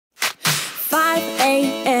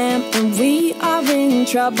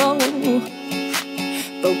trouble,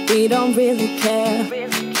 but we don't really care.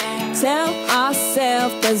 Tell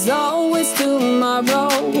ourselves there's always tomorrow,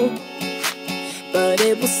 but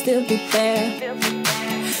it will still be there.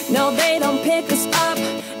 No, they don't pick us up,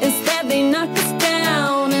 instead they knock us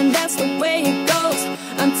down. And that's the way it goes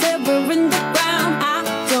until we're in the ground. I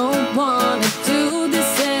don't wanna do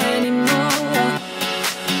this anymore.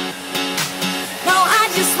 No, I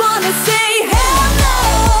just wanna say hello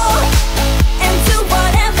and do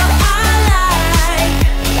whatever I like.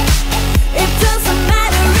 It doesn't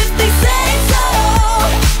matter if they say so,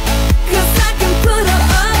 'cause I can put up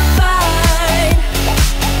a fight.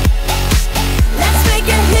 Let's make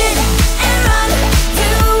a hit and run,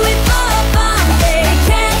 do it for fun. They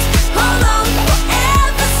can't hold on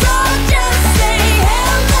forever, so just say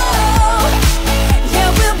hello. Yeah,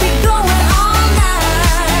 we'll be going all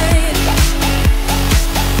night.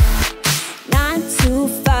 9 to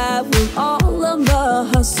 5, we're all on the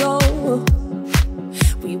hustle.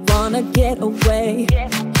 We wanna get away.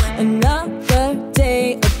 Another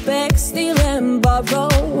day of beg, steal and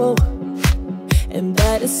borrow, and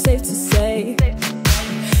that is safe to say.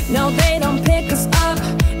 No, they don't pick us up,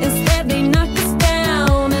 instead they knock us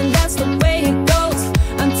down. And that's the way it goes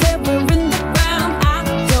until we're in the ground. I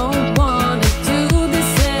don't wanna do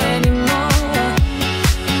this anymore.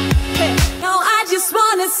 Hey, no, I just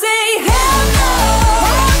wanna say hello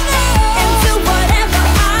and do whatever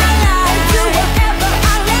I like. Do whatever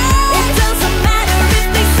I like. It doesn't matter if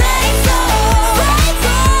they say so,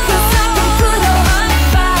 'cause I can put up a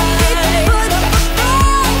fight.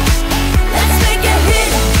 Let's make a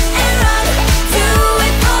hit and run, do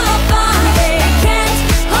it for fun. They can't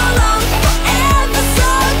hold on forever, so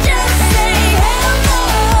just say hello.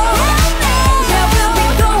 Yeah, we'll be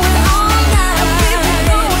going all night.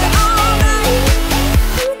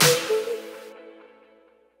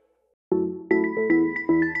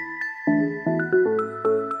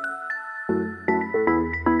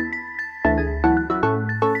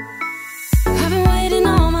 I've been waiting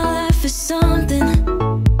all my life for something.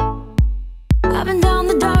 I've been down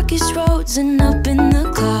the darkest roads and up in the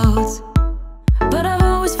clouds, but I've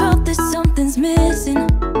always felt that something's missing.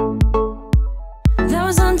 That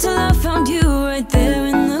was until I found you right there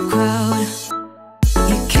in the crowd.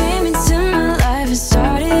 You came into my life and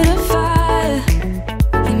started a fire.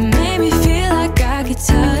 You made me feel like I could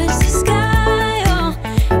touch the sky. Oh,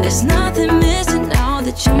 there's nothing missing now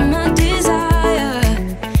that you're my desire.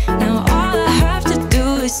 Now all I have to do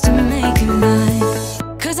is to make you mine.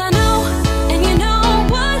 'Cause I know, and you know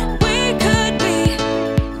what we could be.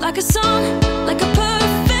 Like a song, like a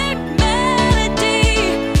perfect melody.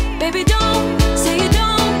 Baby, don't say you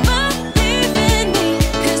don't believe in me,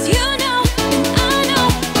 'cause you know, and I know,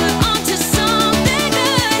 we're onto something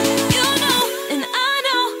good. You know, and I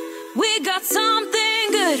know, we got something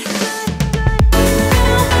good.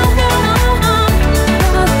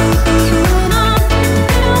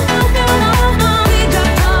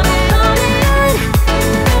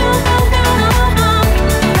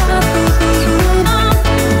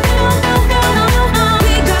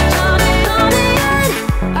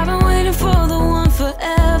 I've been waiting for the one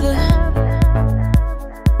forever.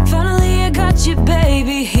 Finally I got you,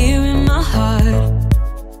 baby, here in my heart.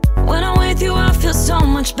 When I'm with you I feel so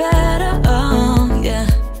much better, oh yeah.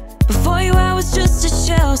 Before you I was just a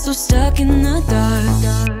shell, so stuck in the dark.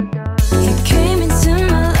 You came into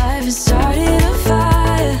my life and started a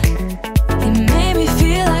fire. You made me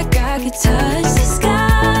feel like I could touch the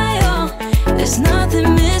sky. Oh, there's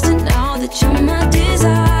nothing missing now that you're my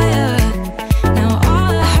desire. Now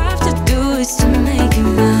all I have to do is to make you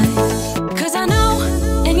mine. 'Cause I know,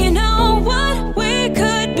 and you know what we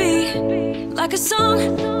could be. Like a song,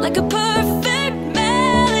 like a perfect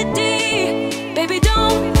melody. Baby,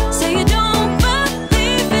 don't say you don't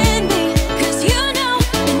believe in me, 'cause you know,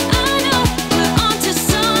 and I know, we're onto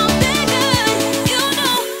something good. You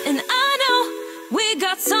know, and I know, we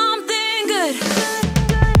got something good.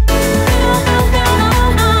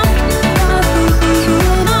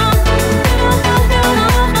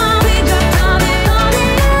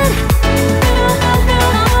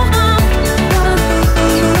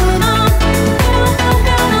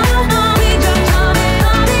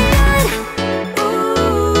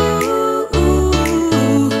 Ooh.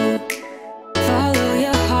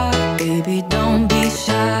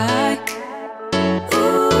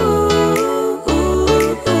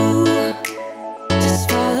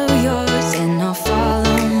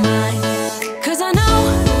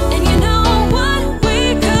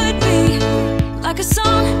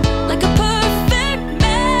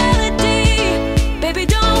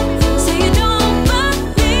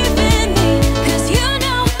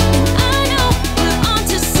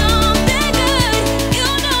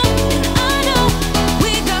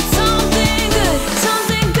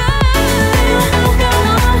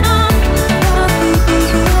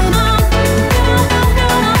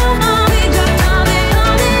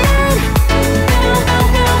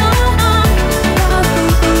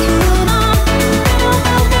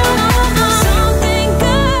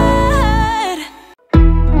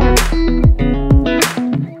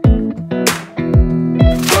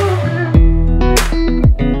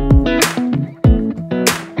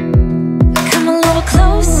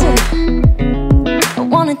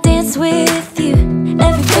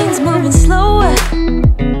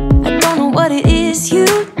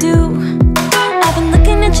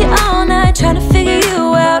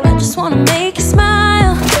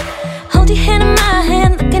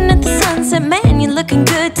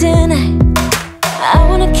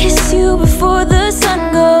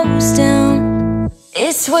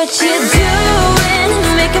 What you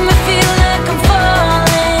doing, making me feel